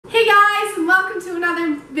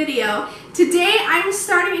video. Today I'm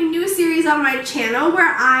starting a new series on my channel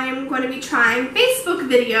where I am going to be trying Facebook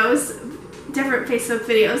videos, different Facebook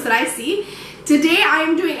videos that I see. Today I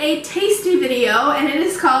am doing a tasty video and it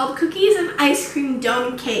is called Cookies and Ice Cream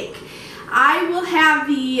Dome Cake. I will have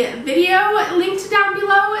the video linked down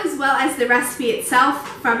below as well as the recipe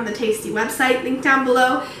itself from the Tasty website linked down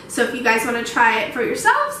below. So if you guys want to try it for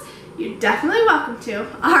yourselves, you're definitely welcome to.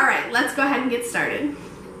 Alright, let's go ahead and get started.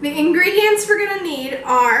 The ingredients we're going to need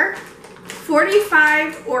are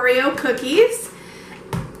 45 Oreo cookies,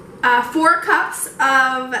 4 cups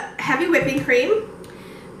of heavy whipping cream,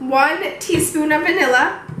 1 teaspoon of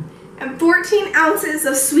vanilla, and 14 ounces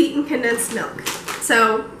of sweetened condensed milk.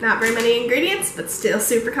 So, not very many ingredients, but still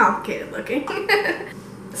super complicated looking.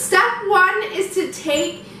 Step 1 is to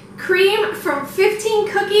take cream from 15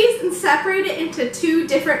 cookies and separate it into 2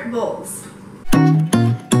 different bowls.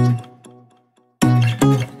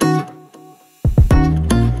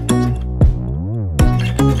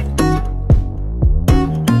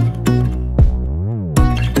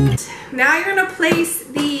 Now you're going to place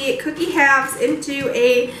the cookie halves into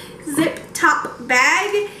a zip top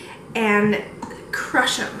bag and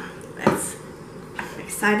crush them. I'm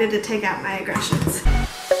excited to take out my aggressions.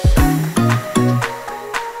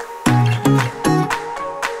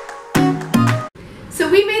 So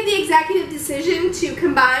we made the executive decision to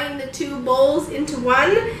combine the 2 bowls into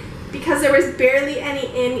one because there was barely any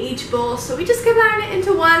in each bowl. So we just combined it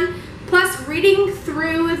into one. Plus, reading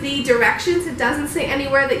through the directions, it doesn't say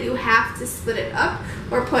anywhere that you have to split it up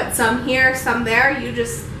or put some here, some there. You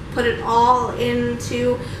just put it all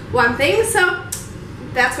into one thing. So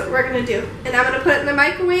that's what we're going to do. And I'm going to put it in the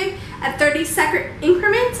microwave at 30-second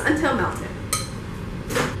increments until melted.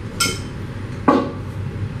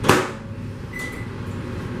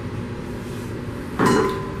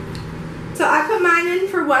 So I put mine in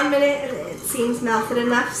for 1 minute and it seems melted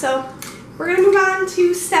enough. So we're going to move on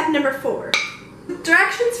to step number 4.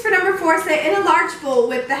 Directions for number 4 say in a large bowl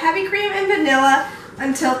with the heavy cream and vanilla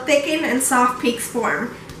until thickened and soft peaks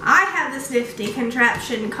form. I have this nifty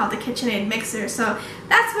contraption called the KitchenAid mixer, so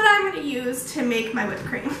that's what I'm going to use to make my whipped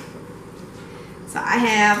cream. So I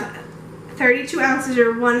have 32 ounces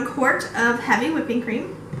or 1 quart of heavy whipping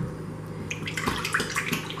cream.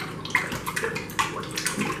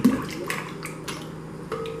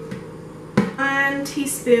 One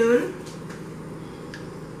teaspoon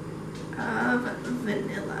of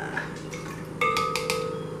vanilla.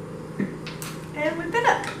 And whip it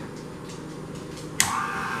up.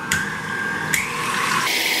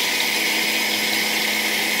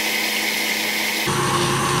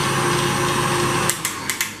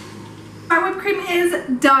 Our whipped cream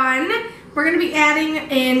is done. We're going to be adding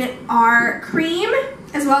in our cream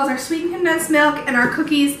as well as our sweetened condensed milk and our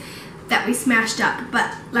cookies that we smashed up.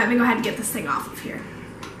 But let me go ahead and get this thing off of here.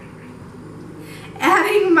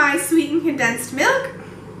 Adding my sweetened condensed milk.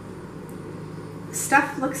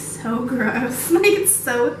 Stuff looks so gross. Like, it's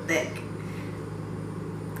so thick.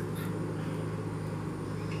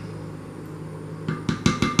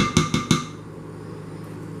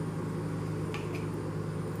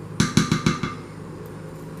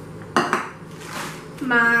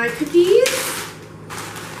 My cookies.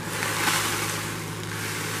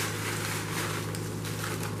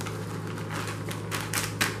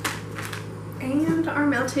 And our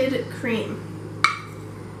melted cream,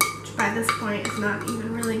 which by this point is not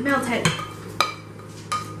even really melted.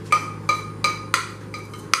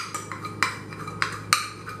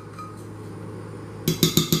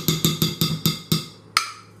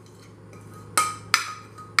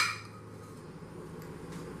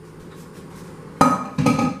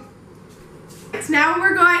 So now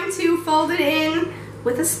we're going to fold it in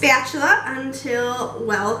with a spatula until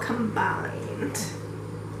well combined.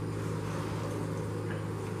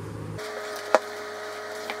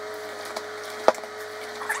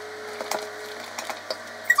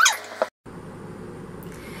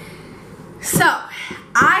 So,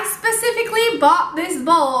 I specifically bought this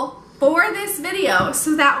bowl for this video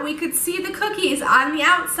so that we could see the cookies on the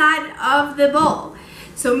outside of the bowl.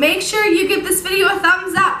 So make sure you give this video a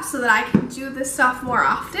thumbs up so that I can do this stuff more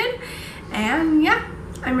often. And yeah,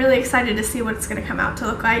 I'm really excited to see what it's going to come out to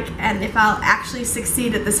look like and if I'll actually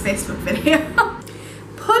succeed at this Facebook video.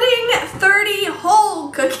 Putting 30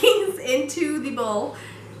 whole cookies into the bowl.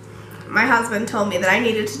 My husband told me that I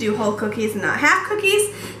needed to do whole cookies and not half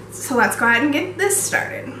cookies. So let's go ahead and get this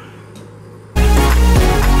started.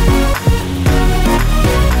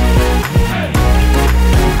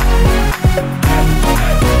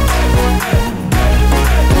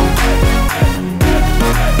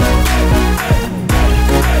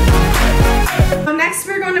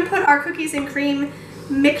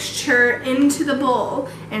 mixture into the bowl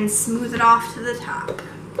and smooth it off to the top.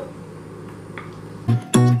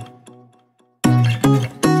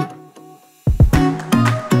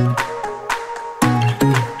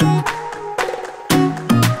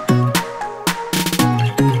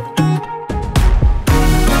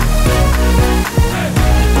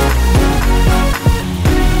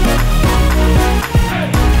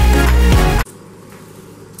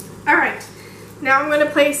 Alright, now I'm going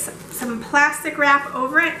to place some plastic wrap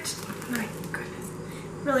over it. My goodness,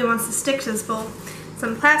 it really wants to stick to this bowl.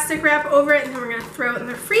 Some plastic wrap over it, and then we're going to throw it in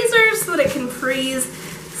the freezer so that it can freeze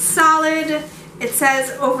solid. It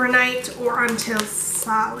says overnight or until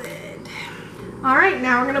solid. Alright,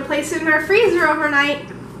 now we're going to place it in our freezer overnight.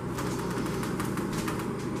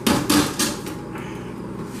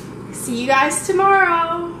 See you guys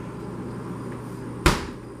tomorrow.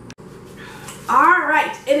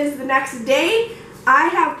 Alright, it is the next day. I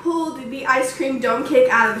have pulled the ice cream dome cake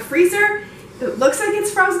out of the freezer. It looks like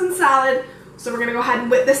it's frozen solid, so we're going to go ahead and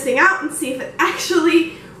whip this thing out and see if it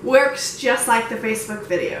actually works just like the Facebook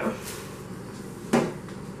video. I'm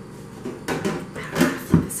going to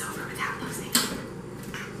flip this over without losing.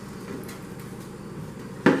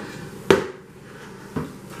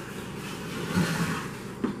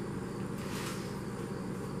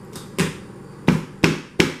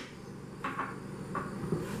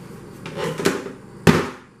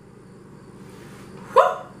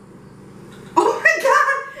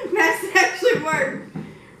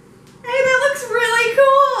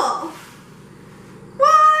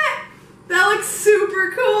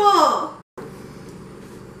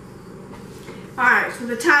 Alright, so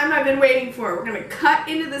the time I've been waiting for, we're going to cut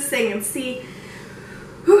into this thing and see.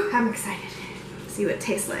 Whew, I'm excited. See what it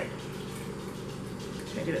tastes like.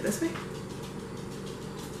 Should I do it this way?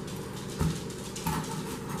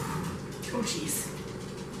 Oh jeez.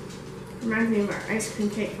 Reminds me of our ice cream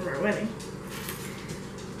cake from our wedding.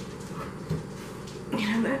 You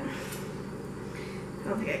know that? I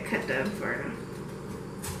don't think I cut down far enough.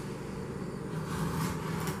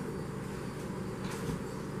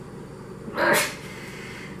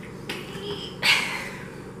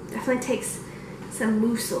 Definitely takes some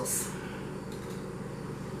mousses.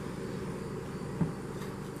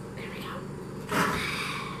 There we go.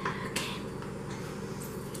 Okay.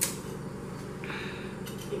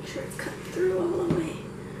 Make sure it's cut through all the way.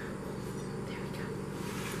 There we go.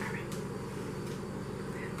 All right.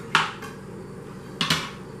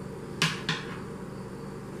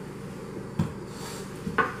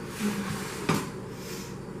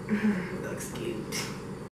 Looks cute.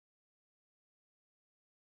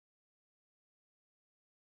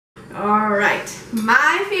 Alright,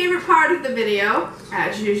 my favorite part of the video,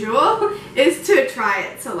 as usual, is to try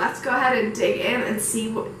it. So let's go ahead and dig in and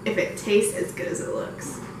see if it tastes as good as it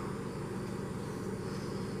looks.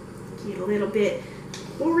 Get a little bit of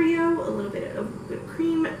Oreo, a little bit of whipped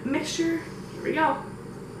cream mixture. Here we go.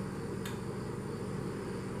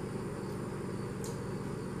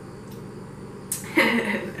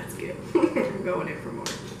 That's good. I'm going in for more.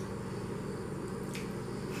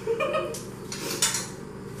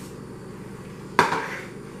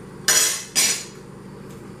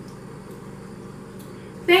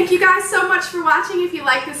 Thank you guys so much for watching. If you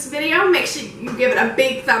like this video, make sure you give it a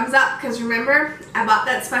big thumbs up, because remember, I bought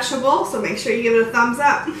that special bowl, so make sure you give it a thumbs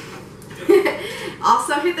up.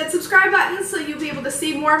 Also, hit that subscribe button so you'll be able to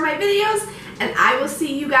see more of my videos, and I will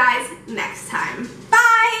see you guys next time.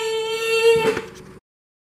 Bye!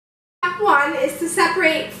 Step 1 is to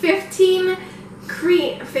separate 15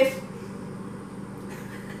 cream...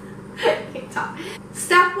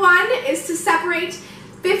 Step 1 is to separate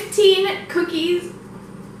 15 cookies...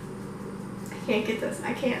 I can't get this.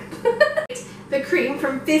 I can't. The cream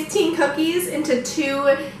from 15 cookies into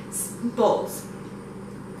 2 bowls.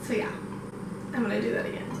 So yeah, I'm gonna do that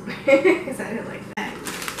again because I didn't like that.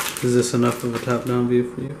 Is this enough of a top-down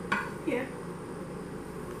view for you? Yeah.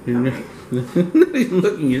 You're not even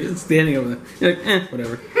looking. You're just standing over there. You're like, eh,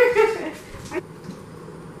 whatever.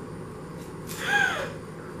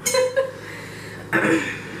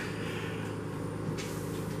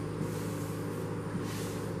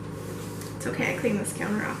 It's okay, I cleaned this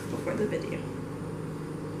counter off before the video.